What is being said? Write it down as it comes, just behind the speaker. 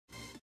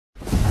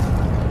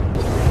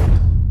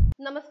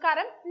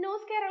നമസ്കാരം,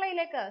 ന്യൂസ്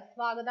കേരളയിലേക്ക്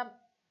സ്വാഗതം.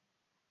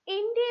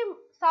 ഇന്ത്യയും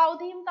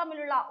സൗദിയും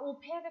തമ്മിലുള്ള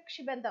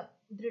ഉഭയകക്ഷി ബന്ധം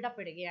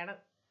ദൃഢപ്പെടുകയാണ്.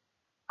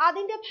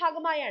 അതിന്റെ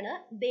ഭാഗമായാണ്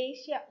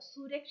ദേശീയ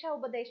സുരക്ഷാ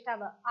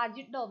ഉപദേഷ്ടാവ്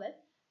അജിത് ഡോവൽ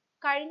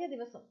കഴിഞ്ഞ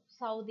ദിവസം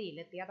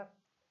സൗദിയിലെത്തിയത്.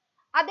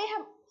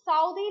 അദ്ദേഹം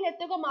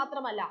സൗദിയിലെത്തുക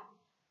മാത്രമല്ല,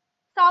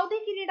 സൗദി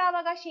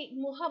കിരീടാവകാശി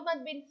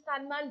മുഹമ്മദ് ബിൻ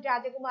സൽമാൻ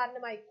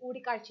രാജകുമാരനുമായി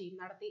കൂടിക്കാഴ്ചയും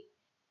നടത്തി.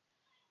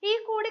 ഈ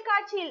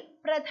കൂടിക്കാഴ്ചയിൽ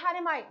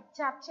പ്രധാനമായി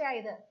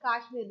ചർച്ചയായത്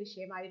കാശ്മീർ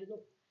വിഷയമായിരുന്നു.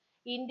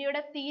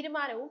 ഇന്ത്യയുടെ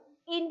തീരുമാനവും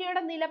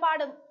ഇന്ത്യയുടെ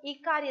നിലപാടും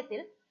ഇക്കാര്യത്തിൽ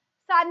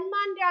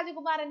സൽമാൻ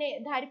രാജകുമാരനെ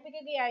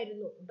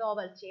ധരിപ്പിക്കുകയായിരുന്നു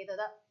ഡോവൽ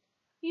ചെയ്തത്.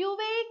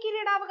 UAE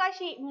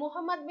കിരീടാവകാശി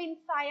മുഹമ്മദ് ബിൻ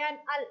സയാൻ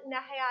അൽ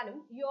നഹയാനും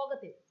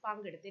യോഗത്തിൽ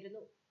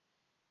പങ്കെടുത്തിരുന്നു.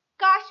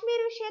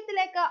 കാശ്മീർ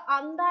വിഷയത്തിലേക്ക്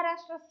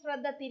അന്താരാഷ്ട്ര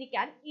ശ്രദ്ധ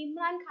തിരിക്കാൻ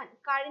ഇമ്രാൻഖാൻ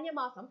കഴിഞ്ഞ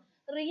മാസം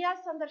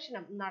റിയാദ്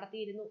സന്ദർശനം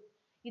നടത്തിയിരുന്നു.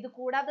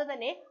 ഇതുകൂടാതെ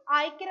തന്നെ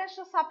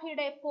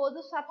ഐക്യരാഷ്ട്രസഭയുടെ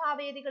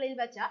പൊതുസഭാവേദികളിൽ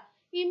വെച്ച്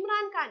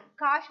ഇമ്രാൻഖാൻ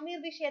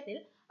കാശ്മീർ വിഷയത്തിൽ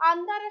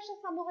അന്താരാഷ്ട്ര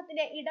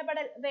സമൂഹത്തിന്റെ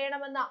ഇടപെടൽ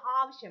വേണമെന്ന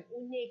ആവശ്യം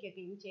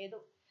ഉന്നയിക്കുകയും ചെയ്തു.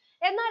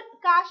 എന്നാൽ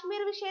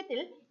കാശ്മീർ വിഷയത്തിൽ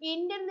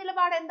ഇന്ത്യൻ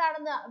നിലപാട്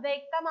എന്താണെന്ന്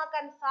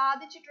വ്യക്തമാക്കാൻ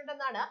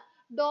സാധിച്ചിട്ടുണ്ടെന്നാണ്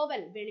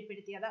ഡോവൽ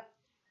വെളിപ്പെടുത്തിയത്.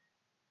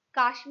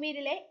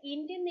 കാശ്മീരിലെ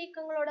ഇന്ത്യൻ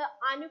നീക്കങ്ങളോട്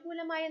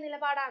അനുകൂലമായ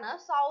നിലപാടാണ്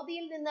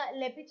സൗദിയിൽ നിന്ന്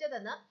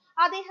ലഭിച്ചതെന്ന്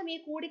അദ്ദേഹം ഈ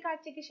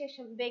കൂടിക്കാഴ്ചയ്ക്ക്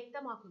ശേഷം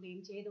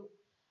വ്യക്തമാക്കുകയും ചെയ്തു.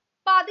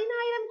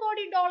 $10,000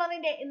 കോടി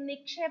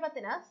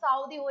നിക്ഷേപത്തിന്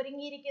സൗദി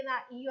ഒരുങ്ങിയിരിക്കുന്ന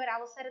ഈ ഒരു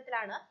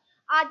അവസരത്തിലാണ്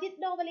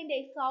അജിത് ഡോവലിന്റെ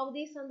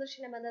സൗദി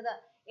സന്ദർശനം എന്നത്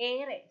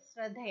ഏറെ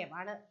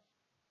ശ്രദ്ധേയമാണ്.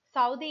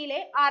 സൗദിയിലെ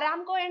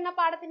അരാംകോ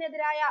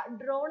എണ്ണപ്പാടത്തിനെതിരായ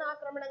ഡ്രോൺ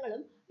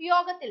ആക്രമണങ്ങളും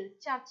യോഗത്തിൽ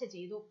ചർച്ച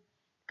ചെയ്തു.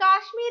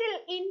 കാശ്മീരിൽ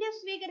ഇന്ത്യ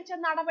സ്വീകരിച്ച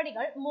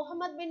നടപടികൾ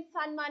മുഹമ്മദ് ബിൻ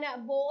സൽമാന്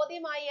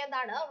ബോധ്യമായി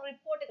എന്നാണ്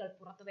റിപ്പോർട്ടുകൾ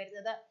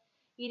പുറത്തുവരുന്നത്.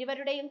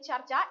 ഇരുവരുടെയും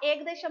ചർച്ച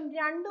ഏകദേശം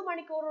 2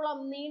 മണിക്കൂറോളം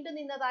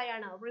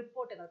നീണ്ടുനിന്നതായാണ്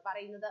റിപ്പോർട്ടുകൾ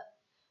പറയുന്നത്.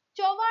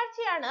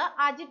 ചൊവ്വാഴ്ചയാണ്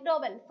അജിത്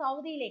ഡോവൽ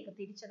സൗദിയിലേക്ക്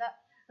തിരിച്ചത്.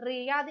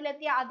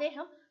 റിയാദിലെത്തിയ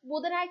അദ്ദേഹം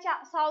ബുധനാഴ്ച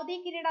സൗദി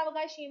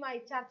കിരീടാവകാശിയുമായി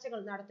ചർച്ചകൾ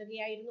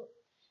നടത്തുകയായിരുന്നു.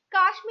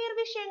 കാശ്മീർ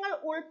വിഷയങ്ങൾ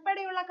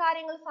ഉൾപ്പെടെയുള്ള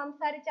കാര്യങ്ങൾ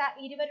സംസാരിച്ച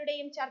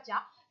ഇരുവരുടെയും ചർച്ച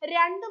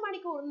 2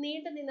 മണിക്കൂർ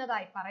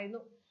നീണ്ടുനിന്നതായി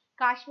പറയുന്നു.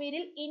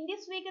 കാശ്മീരിൽ ഇന്ത്യ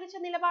സ്വീകരിച്ച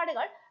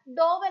നിലപാടുകൾ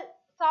ഡോവൽ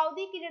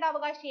സൗദി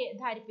കിരീടാവകാശിയെ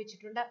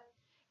ധരിപ്പിച്ചിട്ടുണ്ട്.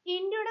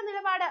 ഇന്ത്യയുടെ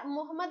നിലപാട്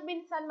മുഹമ്മദ്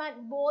ബിൻ സൽമാൻ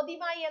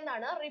ബോധ്യമായി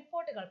എന്നാണ്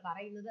റിപ്പോർട്ടുകൾ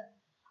പറയുന്നത്.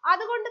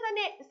 അതുകൊണ്ട്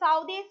തന്നെ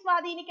സൗദിയെ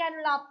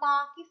സ്വാധീനിക്കാനുള്ള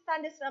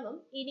പാകിസ്ഥാന്റെ ശ്രമം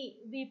ഇനി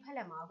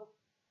വിഫലമാകും.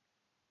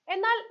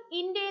 എന്നാൽ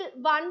ഇന്ത്യയിൽ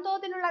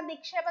വൻതോതിലുള്ള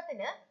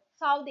നിക്ഷേപത്തിന്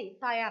സൗദി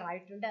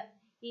തയ്യാറായിട്ടുണ്ട്.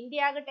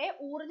 ഇന്ത്യയാകട്ടെ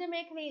ഊർജ്ജ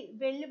മേഖലയിൽ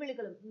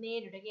വെല്ലുവിളികളും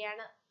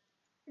നേരിടുകയാണ്.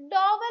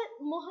 ഡോവൽ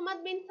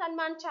മുഹമ്മദ് ബിൻ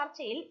സൽമാൻ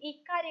ചർച്ചയിൽ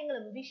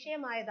ഇക്കാര്യങ്ങളും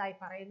വിഷയമായതായി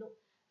പറയുന്നു.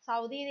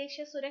 സൗദി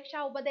ദേശീയ സുരക്ഷാ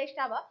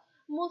ഉപദേഷ്ടാവ്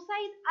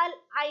മുസൈദ് അൽ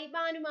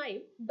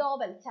ഐബാനുമായും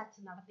ഡോവൽ ചർച്ച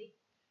നടത്തി.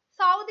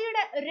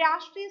 സൗദിയുടെ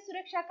രാഷ്ട്രീയ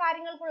സുരക്ഷാ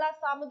കാര്യങ്ങൾക്കുള്ള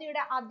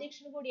സമിതിയുടെ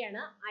അധ്യക്ഷൻ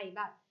കൂടിയാണ്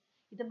ഐബാൻ.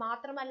 ഇത്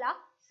മാത്രമല്ല,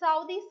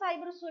 സൗദി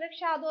സൈബർ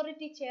സുരക്ഷാ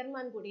അതോറിറ്റി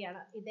ചെയർമാൻ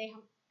കൂടിയാണ്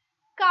ഇദ്ദേഹം.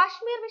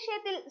 കാശ്മീർ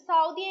വിഷയത്തിൽ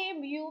സൗദിയെയും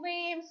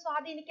UAEയെയും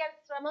സ്വാധീനിക്കാൻ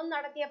ശ്രമം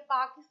നടത്തിയ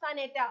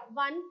പാകിസ്ഥാനേറ്റ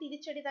വൻ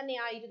തിരിച്ചടി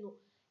തന്നെയായിരുന്നു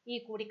ഈ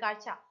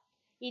കൂടിക്കാഴ്ച.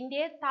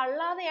 ഇന്ത്യയെ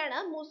തള്ളാതെയാണ്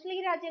മുസ്ലിം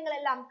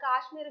രാജ്യങ്ങളെല്ലാം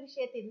കാശ്മീർ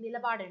വിഷയത്തിൽ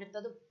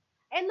നിലപാടെടുത്തതും.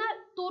 എന്നാൽ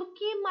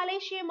തുർക്കിയും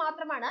മലേഷ്യയും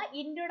മാത്രമാണ്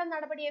ഇന്ത്യയുടെ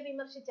നടപടിയെ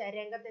വിമർശിച്ച്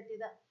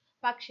രംഗത്തെത്തിയത്.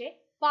 പക്ഷേ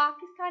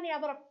പാകിസ്ഥാനെ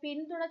അവർ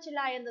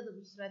പിന്തുണച്ചില്ല എന്നതും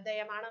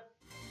ശ്രദ്ധേയമാണ്.